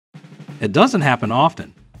It doesn't happen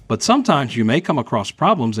often, but sometimes you may come across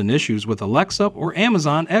problems and issues with Alexa or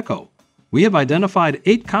Amazon Echo. We have identified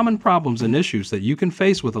 8 common problems and issues that you can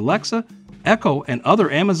face with Alexa, Echo, and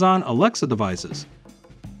other Amazon Alexa devices.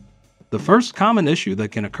 The first common issue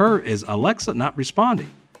that can occur is Alexa not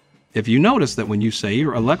responding. If you notice that when you say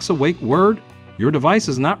your Alexa wake word, your device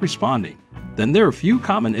is not responding, then there are a few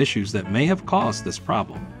common issues that may have caused this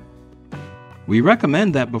problem. We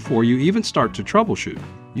recommend that before you even start to troubleshoot,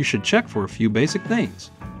 you should check for a few basic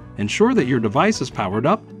things. Ensure that your device is powered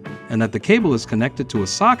up and that the cable is connected to a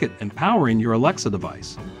socket empowering your Alexa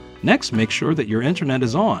device. Next, make sure that your internet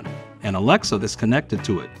is on and Alexa is connected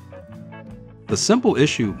to it. The simple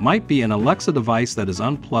issue might be an Alexa device that is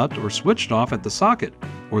unplugged or switched off at the socket,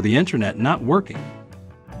 or the internet not working.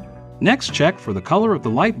 Next, check for the color of the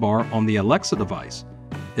light bar on the Alexa device.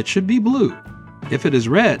 It should be blue. If it is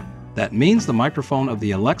red, that means the microphone of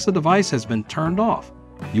the Alexa device has been turned off.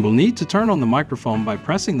 You will need to turn on the microphone by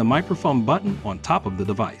pressing the microphone button on top of the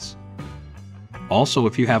device. Also,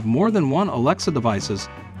 if you have more than one Alexa devices,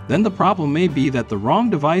 then the problem may be that the wrong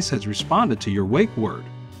device has responded to your wake word.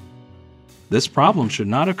 This problem should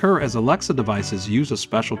not occur as Alexa devices use a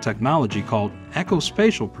special technology called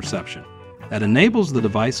echospatial perception that enables the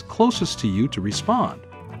device closest to you to respond.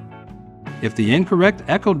 If the incorrect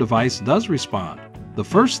Echo device does respond, the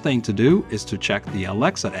first thing to do is to check the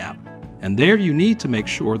Alexa app, and there you need to make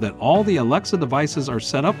sure that all the Alexa devices are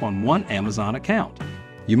set up on one Amazon account.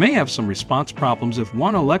 You may have some response problems if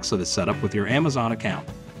one Alexa is set up with your Amazon account,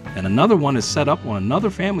 and another one is set up on another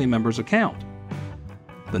family member's account.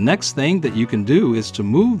 The next thing that you can do is to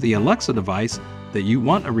move the Alexa device that you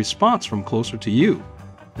want a response from closer to you.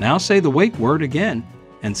 Now say the wake word again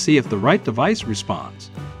and see if the right device responds.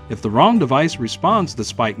 If the wrong device responds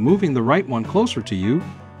despite moving the right one closer to you,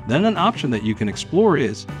 then an option that you can explore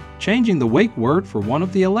is changing the wake word for one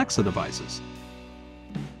of the Alexa devices.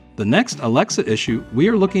 The next Alexa issue we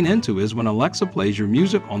are looking into is when Alexa plays your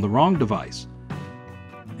music on the wrong device.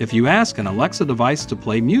 If you ask an Alexa device to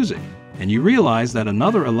play music, and you realize that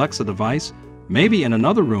another Alexa device, maybe in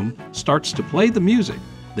another room, starts to play the music,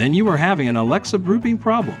 then you are having an Alexa grouping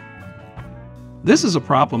problem. This is a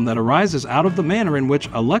problem that arises out of the manner in which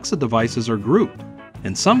Alexa devices are grouped.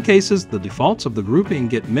 In some cases, the defaults of the grouping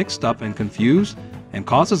get mixed up and confused and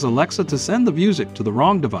causes Alexa to send the music to the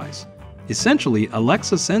wrong device. Essentially,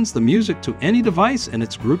 Alexa sends the music to any device in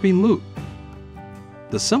its grouping loop.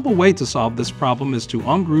 The simple way to solve this problem is to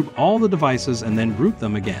ungroup all the devices and then group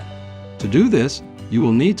them again. To do this, you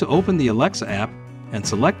will need to open the Alexa app and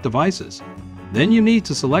select Devices. Then you need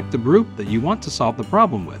to select the group that you want to solve the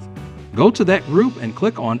problem with. Go to that group and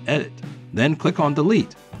click on Edit, then click on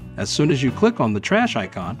Delete. As soon as you click on the trash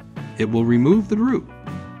icon, it will remove the group.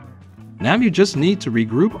 Now you just need to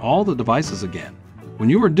regroup all the devices again. When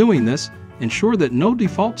you are doing this, ensure that no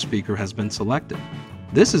default speaker has been selected.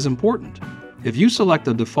 This is important. If you select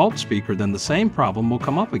a default speaker, then the same problem will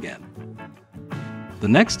come up again. The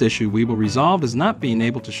next issue we will resolve is not being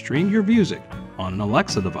able to stream your music on an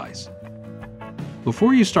Alexa device.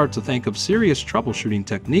 Before you start to think of serious troubleshooting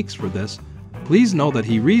techniques for this, please know that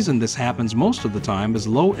the reason this happens most of the time is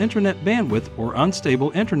low internet bandwidth or unstable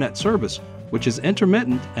internet service, which is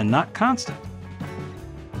intermittent and not constant.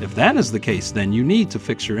 If that is the case, then you need to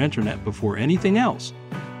fix your internet before anything else.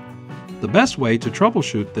 The best way to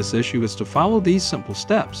troubleshoot this issue is to follow these simple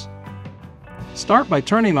steps. Start by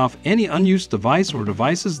turning off any unused device or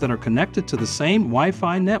devices that are connected to the same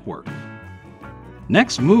Wi-Fi network.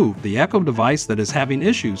 Next, move the Echo device that is having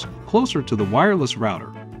issues closer to the wireless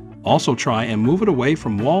router. Also try and move it away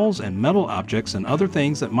from walls and metal objects and other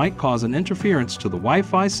things that might cause an interference to the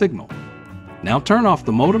Wi-Fi signal. Now turn off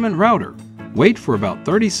the modem and router. Wait for about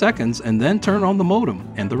 30 seconds and then turn on the modem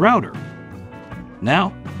and the router.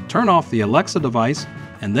 Now, turn off the Alexa device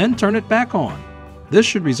and then turn it back on. This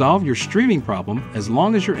should resolve your streaming problem as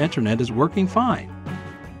long as your internet is working fine.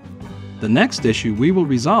 The next issue we will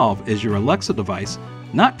resolve is your Alexa device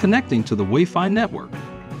not connecting to the Wi-Fi network.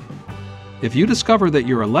 If you discover that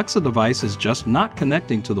your Alexa device is just not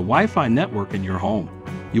connecting to the Wi-Fi network in your home,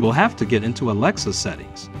 you will have to get into Alexa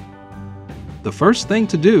settings. The first thing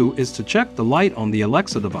to do is to check the light on the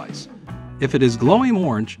Alexa device. If it is glowing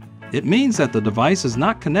orange, it means that the device is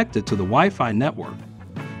not connected to the Wi-Fi network.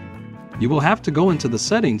 You will have to go into the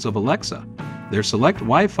settings of Alexa, there select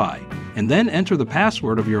Wi-Fi, and then enter the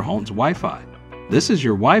password of your home's Wi-Fi. This is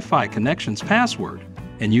your Wi-Fi connection's password,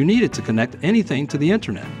 and you need it to connect anything to the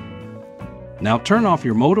internet. Now turn off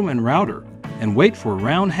your modem and router and wait for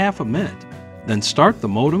around half a minute. Then start the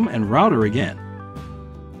modem and router again.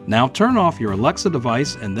 Now turn off your Alexa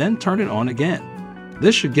device and then turn it on again.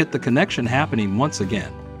 This should get the connection happening once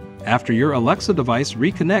again. After your Alexa device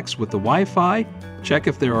reconnects with the Wi-Fi, check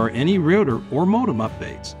if there are any router or modem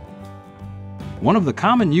updates. One of the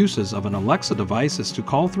common uses of an Alexa device is to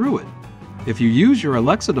call through it. If you use your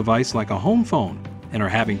Alexa device like a home phone and are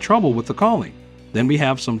having trouble with the calling, then we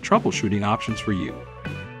have some troubleshooting options for you.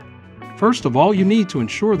 First of all, you need to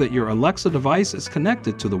ensure that your Alexa device is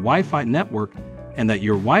connected to the Wi-Fi network and that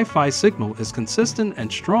your Wi-Fi signal is consistent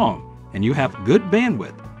and strong and you have good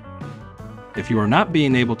bandwidth. If you are not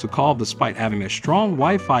being able to call despite having a strong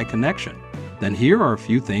Wi-Fi connection, then here are a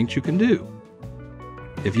few things you can do.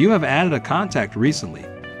 If you have added a contact recently,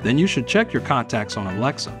 then you should check your contacts on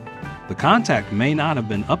Alexa. The contact may not have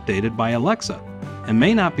been updated by Alexa and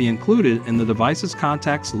may not be included in the device's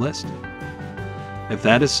contacts list. If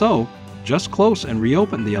that is so, just close and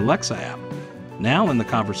reopen the Alexa app. Now in the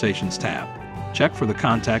Conversations tab, check for the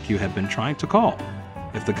contact you have been trying to call.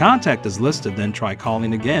 If the contact is listed, then try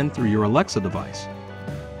calling again through your Alexa device.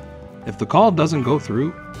 If the call doesn't go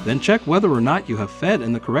through, then check whether or not you have fed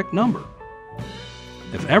in the correct number.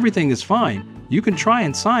 If everything is fine, you can try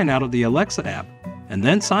and sign out of the Alexa app and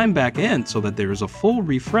then sign back in so that there is a full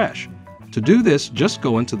refresh. To do this, just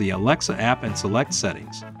go into the Alexa app and select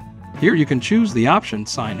Settings. Here you can choose the option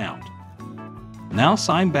Sign Out. Now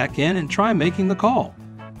sign back in and try making the call.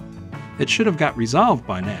 It should have got resolved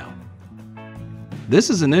by now. This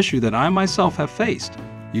is an issue that I myself have faced.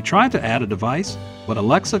 You try to add a device, but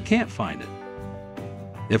Alexa can't find it.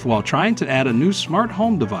 If while trying to add a new smart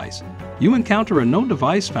home device, you encounter a no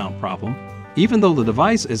device found problem, even though the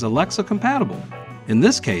device is Alexa compatible, in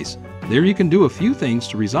this case, there you can do a few things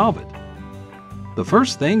to resolve it. The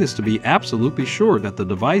first thing is to be absolutely sure that the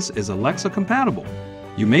device is Alexa compatible.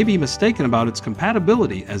 You may be mistaken about its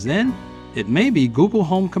compatibility, as in, it may be Google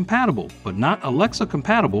Home compatible, but not Alexa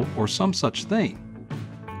compatible or some such thing.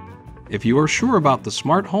 If you are sure about the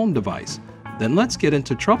smart home device, then let's get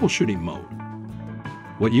into troubleshooting mode.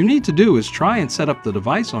 What you need to do is try and set up the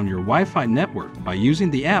device on your Wi-Fi network by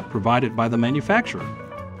using the app provided by the manufacturer.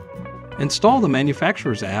 Install the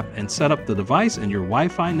manufacturer's app and set up the device in your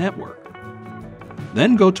Wi-Fi network.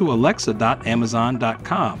 Then go to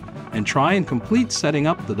alexa.amazon.com and try and complete setting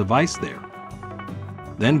up the device there.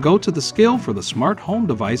 Then go to the skill for the smart home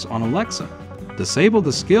device on Alexa. Disable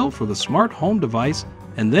the skill for the smart home device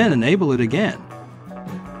and then enable it again.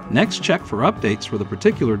 Next, check for updates for the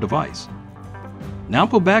particular device. Now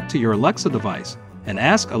go back to your Alexa device and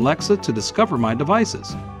ask Alexa to discover my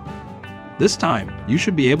devices. This time, you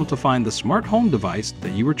should be able to find the smart home device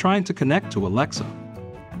that you were trying to connect to Alexa.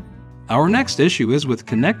 Our next issue is with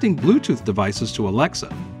connecting Bluetooth devices to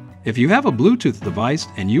Alexa. If you have a Bluetooth device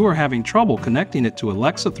and you are having trouble connecting it to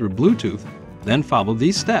Alexa through Bluetooth, then follow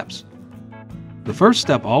these steps. The first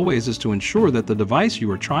step always is to ensure that the device you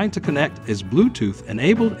are trying to connect is Bluetooth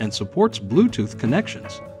enabled and supports Bluetooth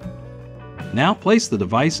connections. Now place the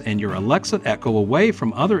device and your Alexa Echo away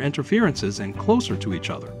from other interferences and closer to each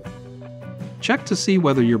other. Check to see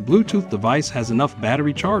whether your Bluetooth device has enough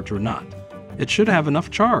battery charge or not. It should have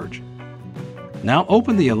enough charge. Now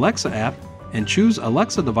open the Alexa app and choose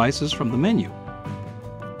Alexa devices from the menu.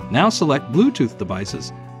 Now select Bluetooth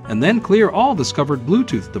devices and then clear all discovered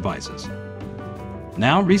Bluetooth devices.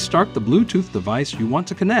 Now restart the Bluetooth device you want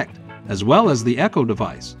to connect, as well as the Echo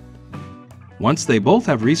device. Once they both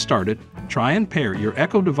have restarted, try and pair your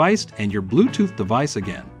Echo device and your Bluetooth device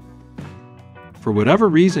again. For whatever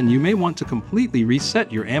reason, you may want to completely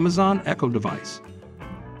reset your Amazon Echo device.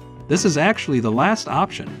 This is actually the last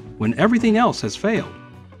option when everything else has failed.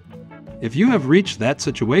 If you have reached that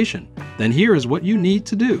situation, then here is what you need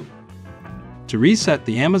to do. To reset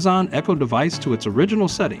the Amazon Echo device to its original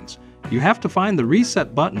settings, you have to find the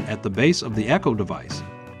reset button at the base of the Echo device.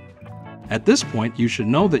 At this point, you should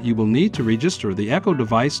know that you will need to register the Echo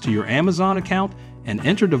device to your Amazon account and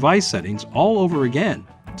enter device settings all over again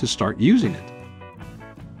to start using it.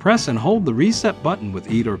 Press and hold the reset button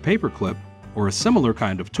with either a paperclip or a similar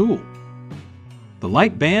kind of tool. The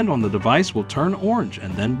light band on the device will turn orange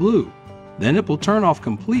and then blue. Then it will turn off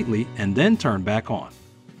completely and then turn back on.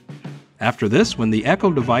 After this, when the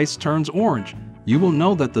Echo device turns orange, you will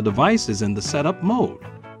know that the device is in the setup mode.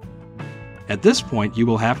 At this point, you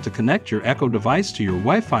will have to connect your Echo device to your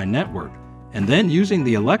Wi-Fi network, and then using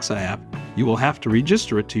the Alexa app, you will have to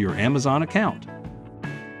register it to your Amazon account.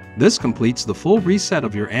 This completes the full reset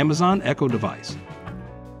of your Amazon Echo device.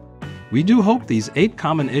 We do hope these 8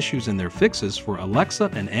 common issues and their fixes for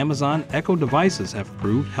Alexa and Amazon Echo devices have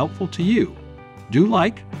proved helpful to you. Do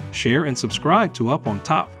like, share, and subscribe to Up on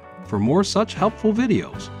Top for more such helpful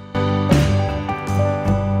videos.